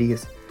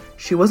 70s,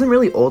 she wasn't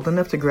really old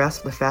enough to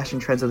grasp the fashion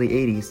trends of the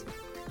 80s.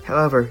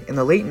 However, in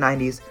the late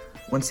 90s,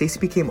 when Stacy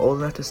became old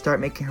enough to start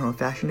making her own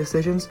fashion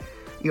decisions,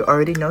 you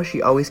already know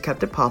she always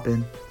kept it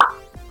poppin'.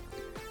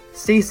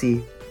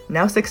 Stacy,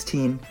 now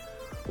 16,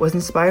 was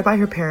inspired by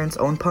her parents'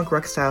 own punk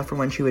rock style from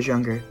when she was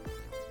younger.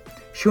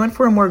 She went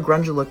for a more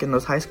grungy look in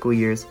those high school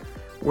years,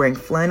 wearing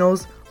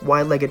flannels,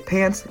 wide-legged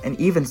pants, and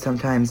even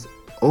sometimes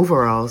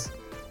overalls.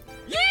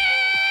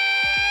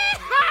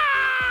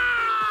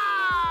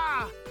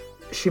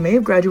 she may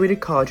have graduated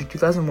college in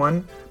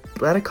 2001,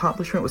 but that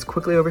accomplishment was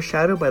quickly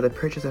overshadowed by the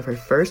purchase of her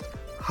first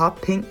hot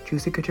pink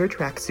Juicy Couture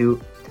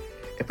tracksuit.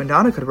 If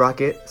Madonna could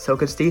rock it, so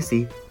could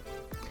Stacey.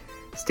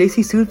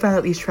 Stacey soon found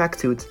that these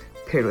tracksuits,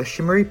 paired with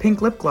shimmery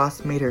pink lip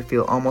gloss, made her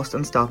feel almost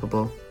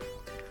unstoppable.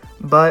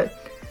 But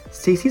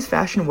Stacey's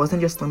fashion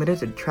wasn't just limited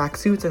to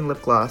tracksuits and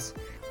lip gloss.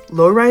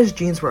 Low-rise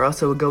jeans were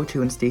also a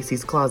go-to in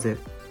Stacey's closet.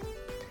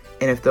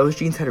 And if those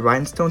jeans had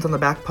rhinestones on the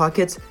back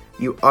pockets,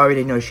 you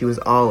already know she was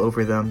all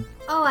over them.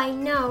 Oh, I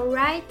know,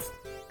 right?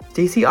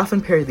 Stacey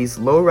often paired these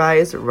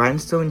low-rise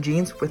rhinestone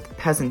jeans with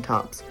peasant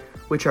tops,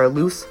 which are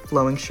loose,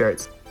 flowing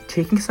shirts.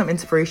 Taking some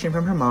inspiration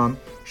from her mom,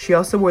 she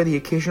also wore the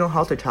occasional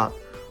halter top,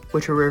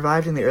 which were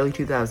revived in the early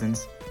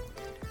 2000s.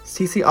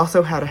 Stacey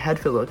also had a head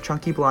full of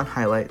chunky blonde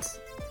highlights.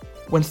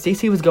 When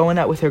Stacey was going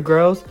out with her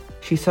girls,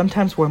 she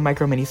sometimes wore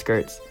micro mini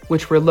skirts,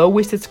 which were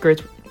low-waisted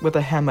skirts with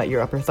a hem at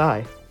your upper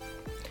thigh.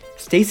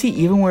 Stacey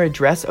even wore a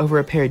dress over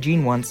a pair of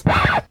jeans once,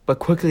 but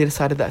quickly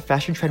decided that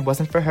fashion trend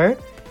wasn't for her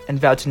and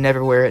vowed to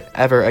never wear it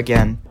ever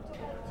again.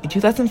 In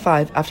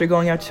 2005, after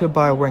going out to a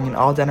bar wearing an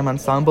all-denim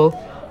ensemble,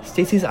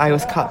 Stacey's eye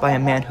was caught by a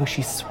man who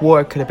she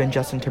swore could have been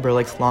Justin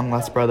Timberlake's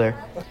long-lost brother.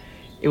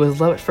 It was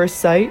love at first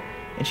sight,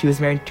 and she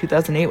was married in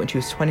 2008 when she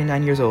was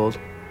 29 years old.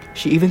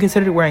 She even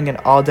considered wearing an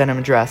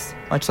all-denim dress,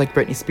 much like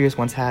Britney Spears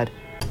once had.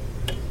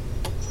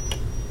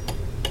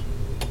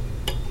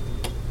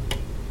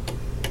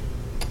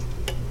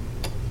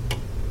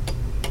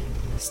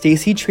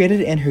 Stacey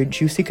traded in her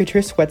Juicy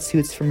Couture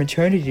sweatsuits for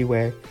maternity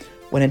wear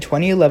when in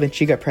 2011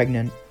 she got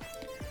pregnant.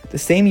 The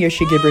same year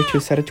she gave birth to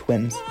a set of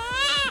twins,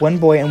 one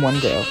boy and one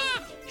girl.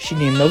 She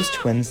named those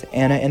twins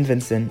Anna and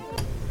Vincent.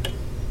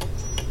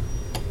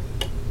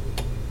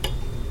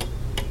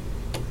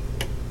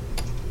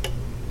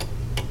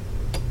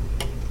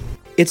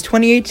 It's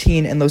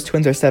 2018 and those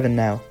twins are 7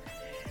 now.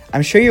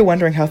 I'm sure you're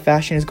wondering how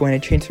fashion is going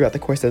to change throughout the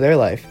course of their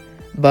life,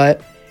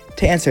 but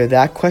to answer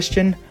that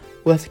question,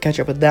 we'll have to catch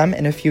up with them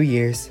in a few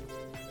years.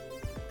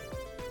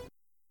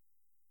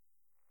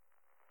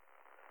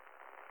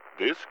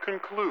 This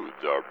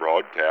concludes our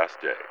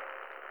broadcast day.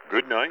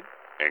 Good night,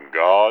 and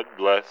God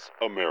bless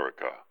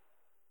America.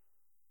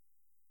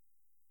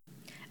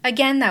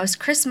 Again, that was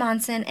Chris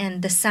Monson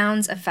and The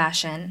Sounds of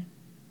Fashion.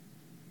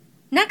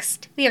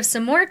 Next, we have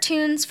some more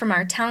tunes from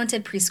our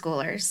talented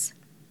preschoolers.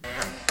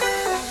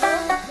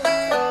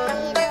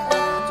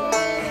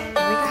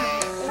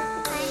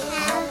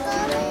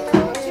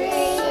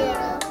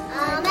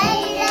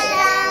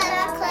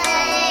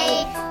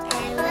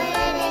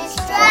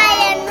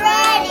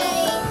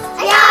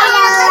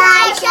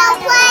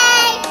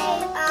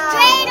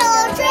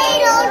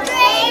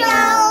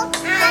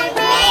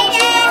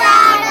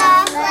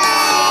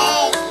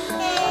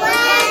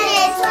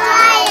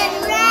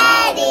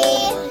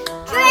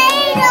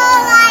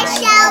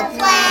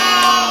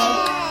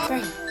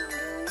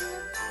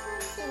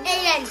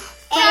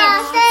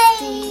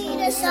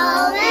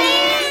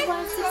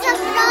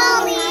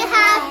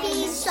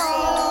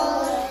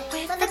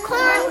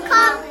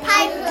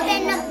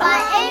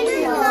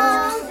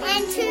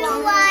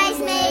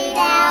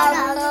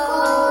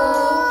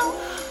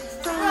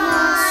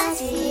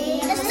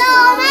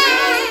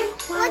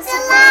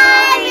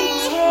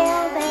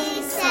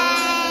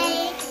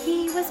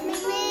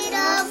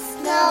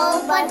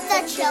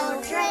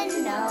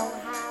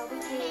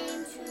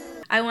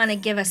 I want to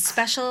give a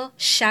special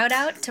shout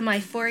out to my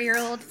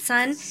 4-year-old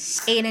son,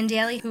 Aiden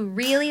Daly, who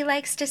really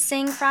likes to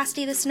sing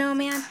Frosty the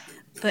Snowman,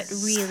 but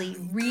really,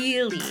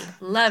 really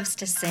loves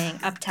to sing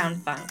Uptown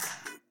Funk.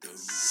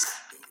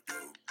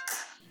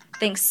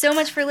 Thanks so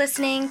much for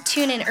listening.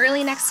 Tune in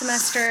early next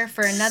semester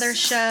for another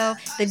show.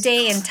 The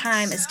day and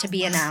time is to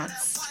be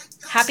announced.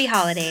 Happy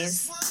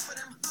holidays.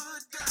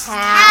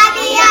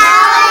 Happy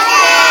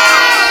holidays!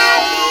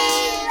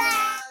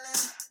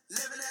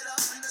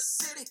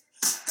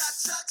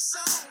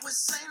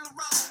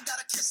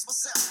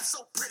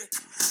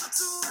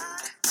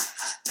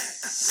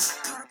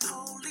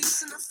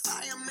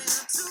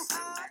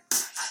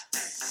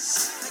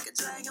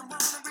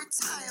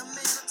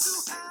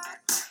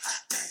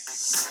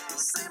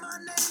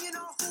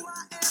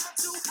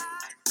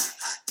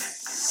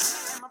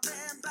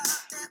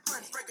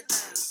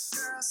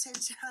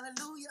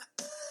 Hallelujah,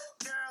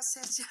 girls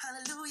hit you,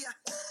 hallelujah,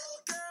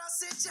 girls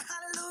hit you,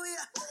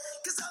 hallelujah,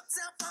 'cause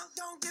Uptown Funk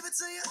don't give it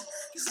to you,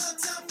 'cause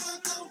Uptown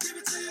Funk don't give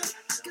it to you,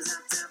 'cause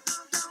Uptown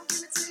Funk don't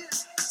give it to you.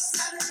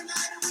 Saturday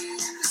night and we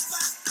in the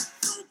spot,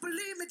 don't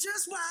believe me,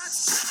 just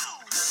watch.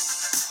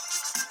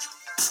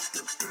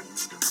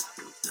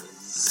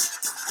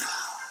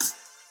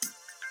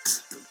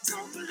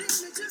 Don't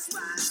believe me, just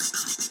watch.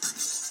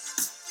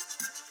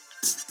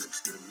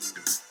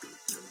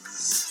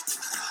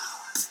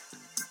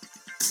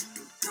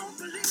 Don't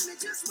believe me,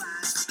 just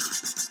watch.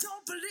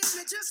 Don't believe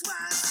me, just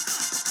watch.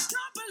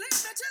 Don't believe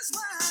me, just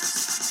watch.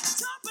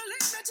 Don't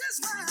believe me, just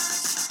watch.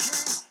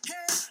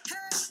 Hey,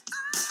 hey,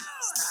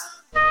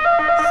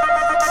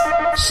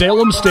 hey,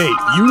 Salem State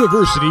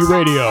University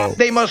Radio.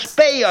 They must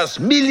pay us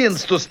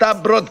millions to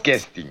stop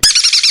broadcasting.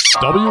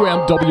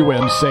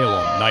 WMWM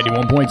Salem,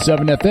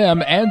 91.7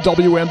 FM, and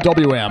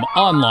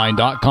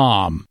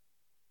WMWMonline.com.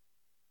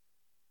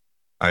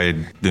 I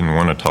didn't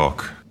want to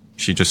talk.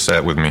 She just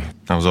sat with me.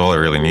 That was all I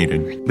really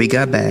needed. We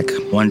got back.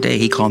 One day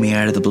he called me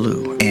out of the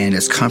blue, and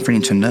it's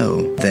comforting to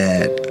know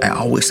that I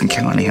always can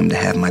count on him to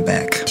have my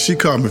back. She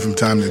called me from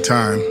time to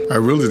time. I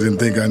really didn't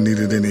think I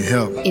needed any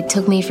help. It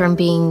took me from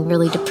being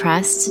really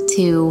depressed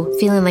to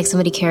feeling like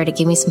somebody cared. It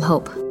gave me some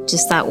hope.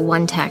 Just that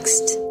one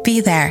text. Be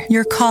there.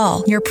 Your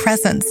call, your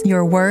presence,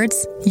 your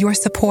words, your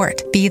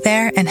support. Be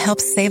there and help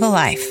save a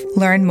life.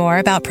 Learn more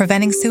about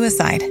preventing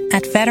suicide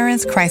at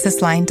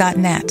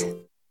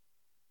veteranscrisisline.net.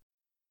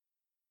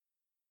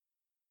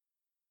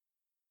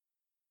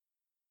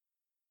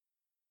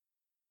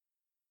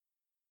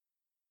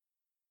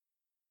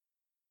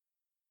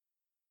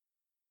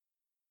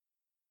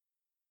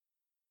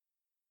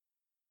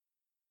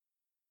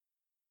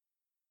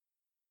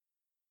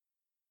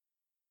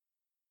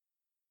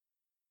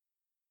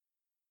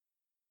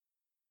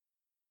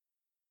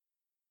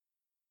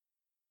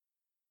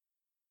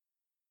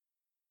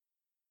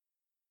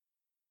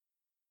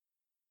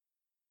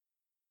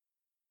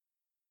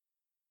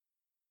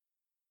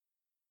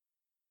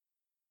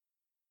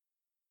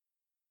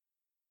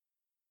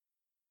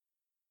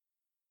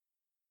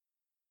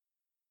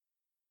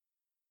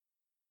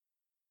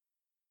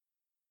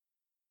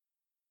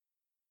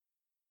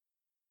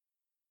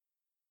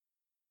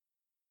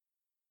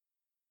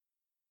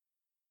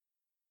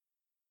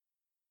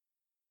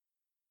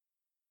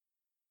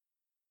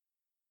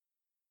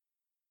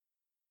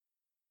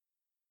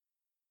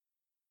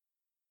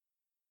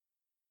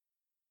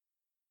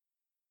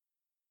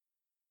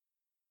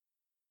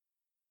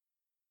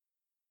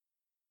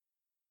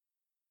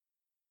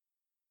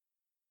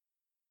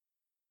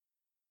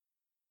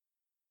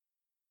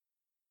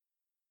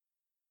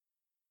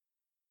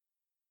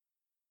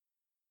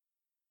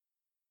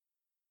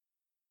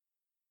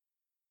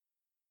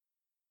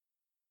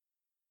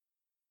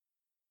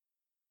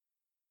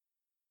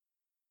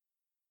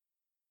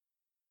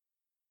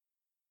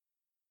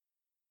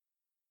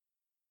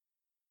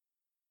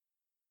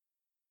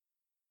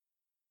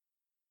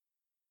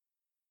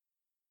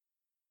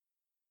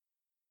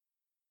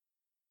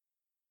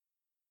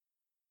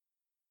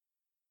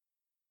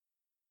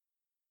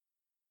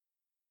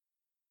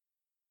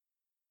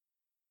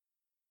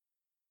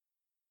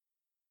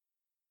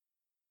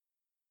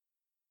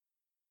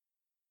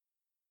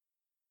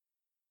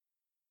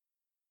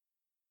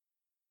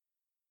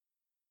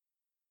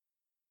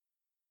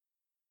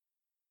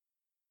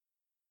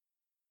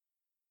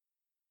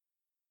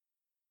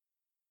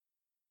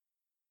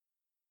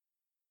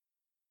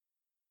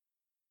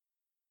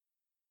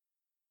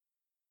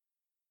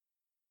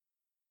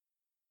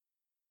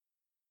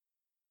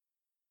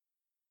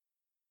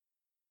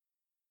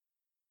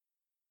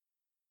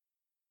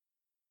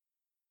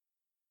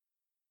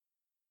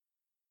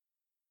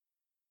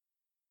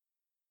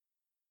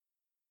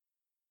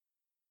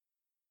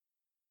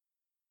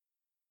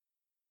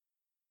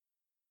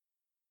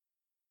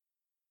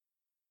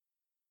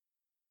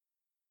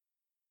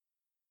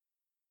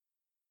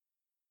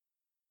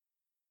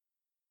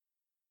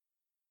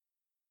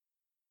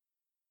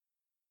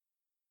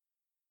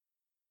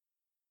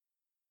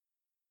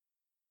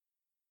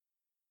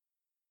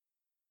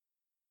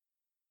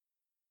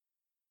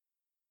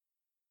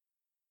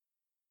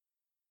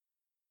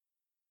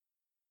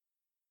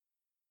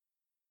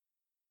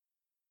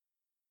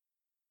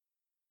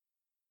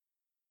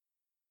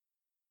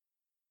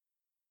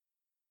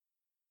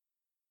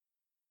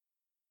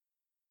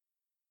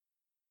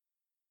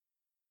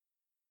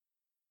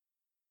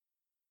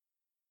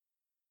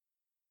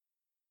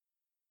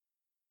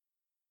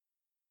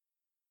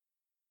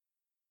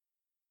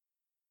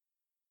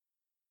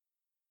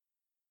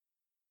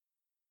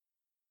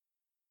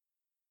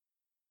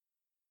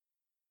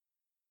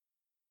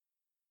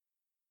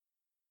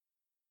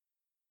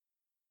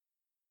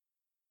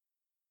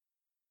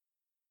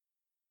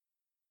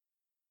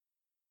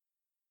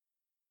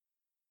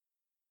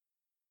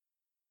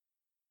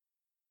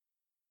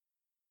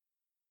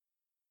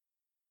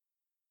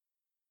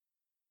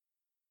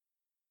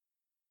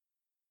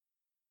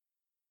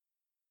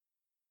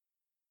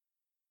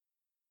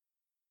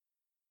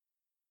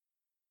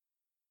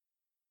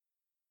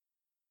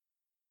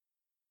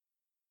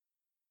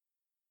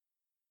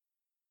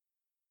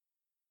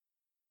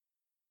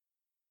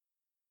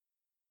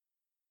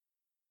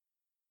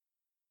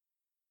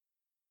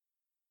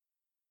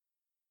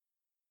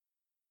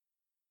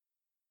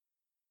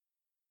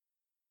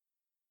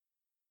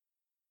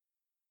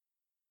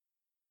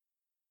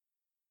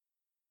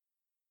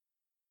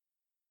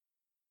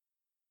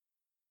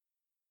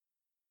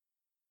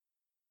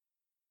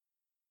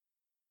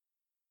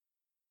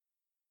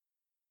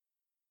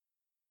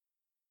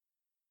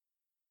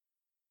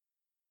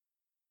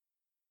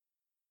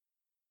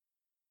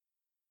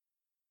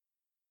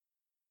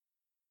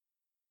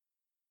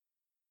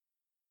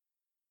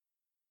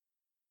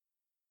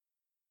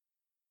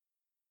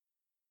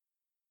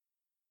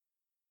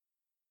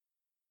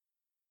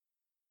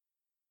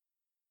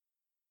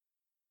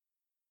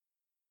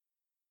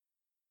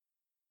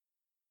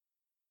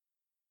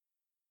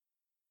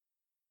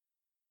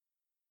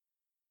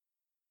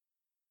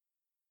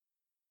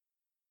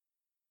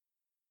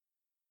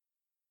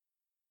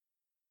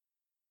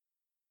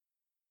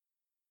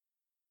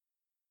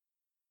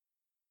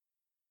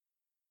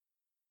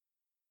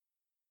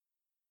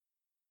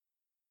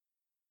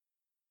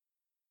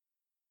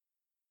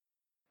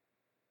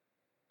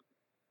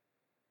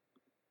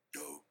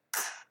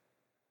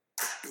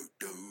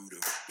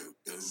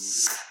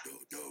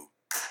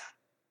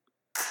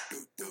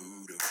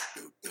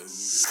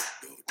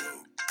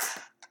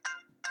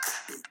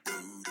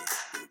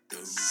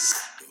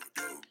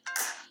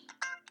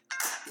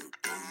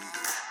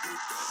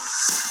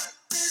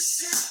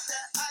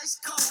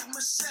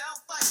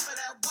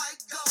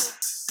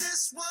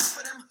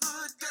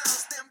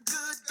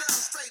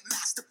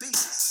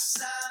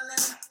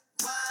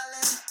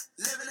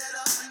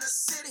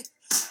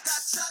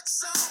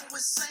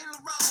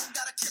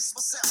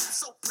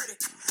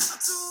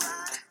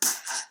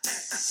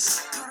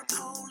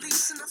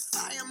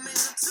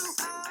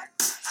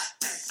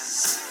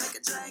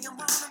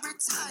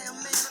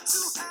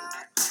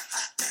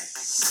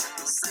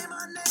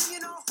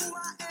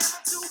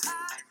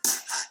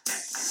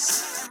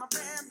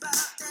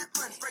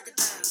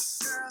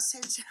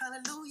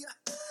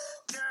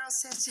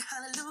 said you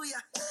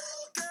hallelujah.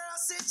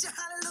 Girls said you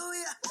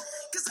hallelujah.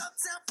 Cause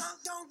Uptown Funk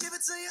don't give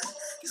it to you.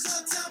 Cause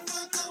Uptown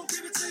Funk don't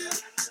give it to you.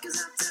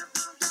 Cause Uptown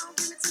Funk don't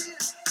give it to you.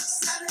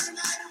 Saturday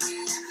night and we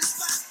in the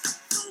spot.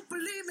 Don't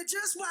believe me,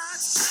 just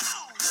watch.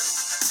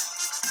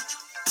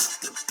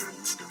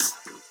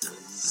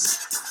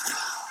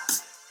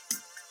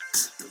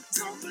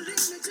 Don't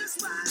believe me,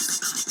 just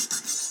watch.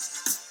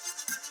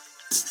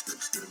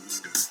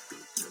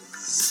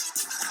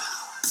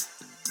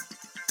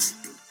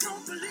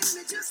 Don't believe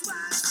me, just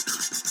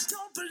watch.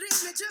 Don't believe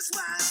me, just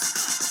watch.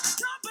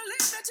 Don't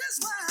believe me,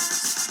 just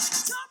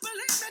watch. Don't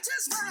believe me,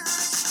 just watch.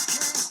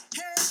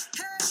 Hey, hey,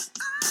 hey,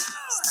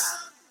 oh!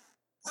 Stop.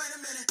 Wait a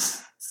minute.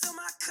 Fill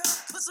my cup,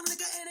 put some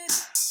nigga in it.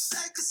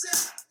 Take a sip,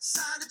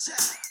 sign the check.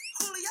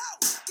 Julio,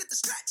 get the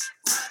stretch.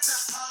 Right to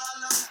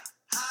Harlem,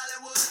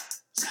 Hollywood,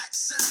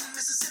 Jackson,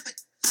 Mississippi.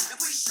 If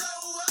we show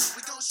up,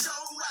 we gon' show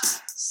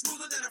out.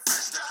 Smoother than a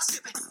fresh drop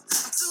skipping.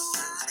 I'm too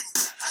hot.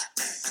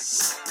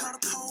 Call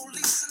the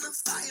police and the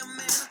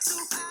fireman. I'm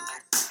too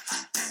hot.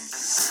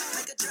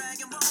 Make a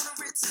dragon wanna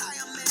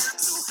retire, man. I'm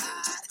too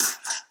hot.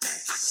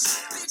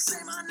 Bitch,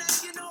 say my name,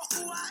 you know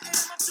who I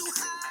am. I'm too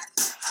hot.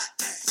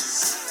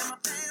 And my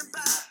band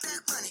bought that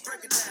money.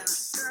 Break it down.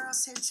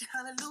 Girls hit you,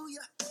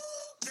 hallelujah.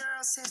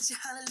 Girls hit you,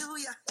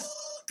 hallelujah.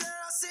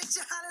 Girls hit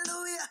you,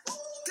 hallelujah.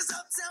 Cause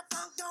Uptown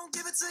Funk don't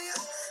give it to you.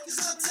 Cause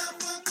Uptown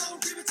Funk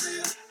don't give it to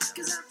you.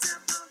 Cause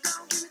Uptown Funk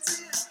don't give it to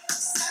you.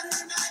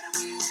 Saturday night and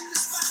we in the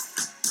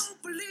spot.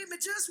 Don't believe me,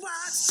 just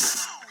watch.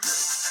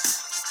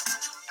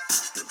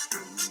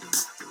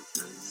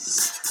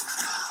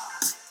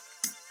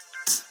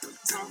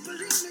 Don't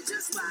believe me,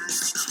 just watch.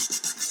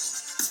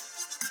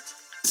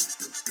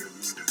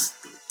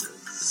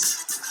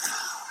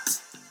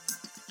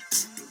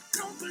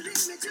 Don't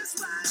believe me, just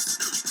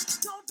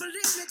watch. Don't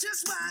believe me,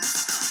 just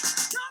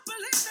watch. Don't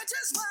believe me,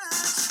 just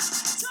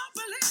watch. Don't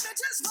believe me,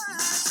 just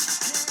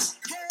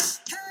watch. Hey,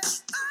 hey, hey,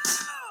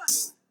 oh!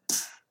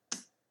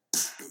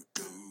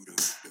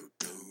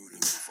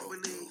 Before we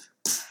leave,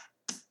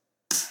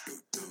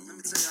 let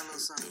me tell y'all a little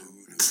something.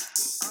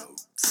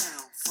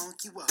 Uptown,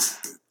 funk you up.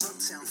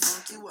 Uptown,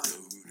 funk you up.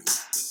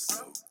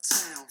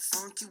 Uptown,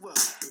 funk you up.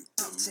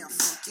 Uptown,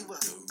 funk you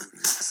up.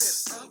 I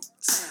said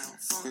uptown,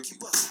 funk you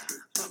up.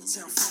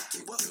 Uptown, funk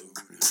you up.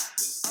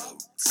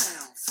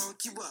 Uptown,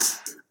 funk you up.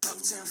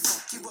 Uptown,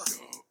 funk you up.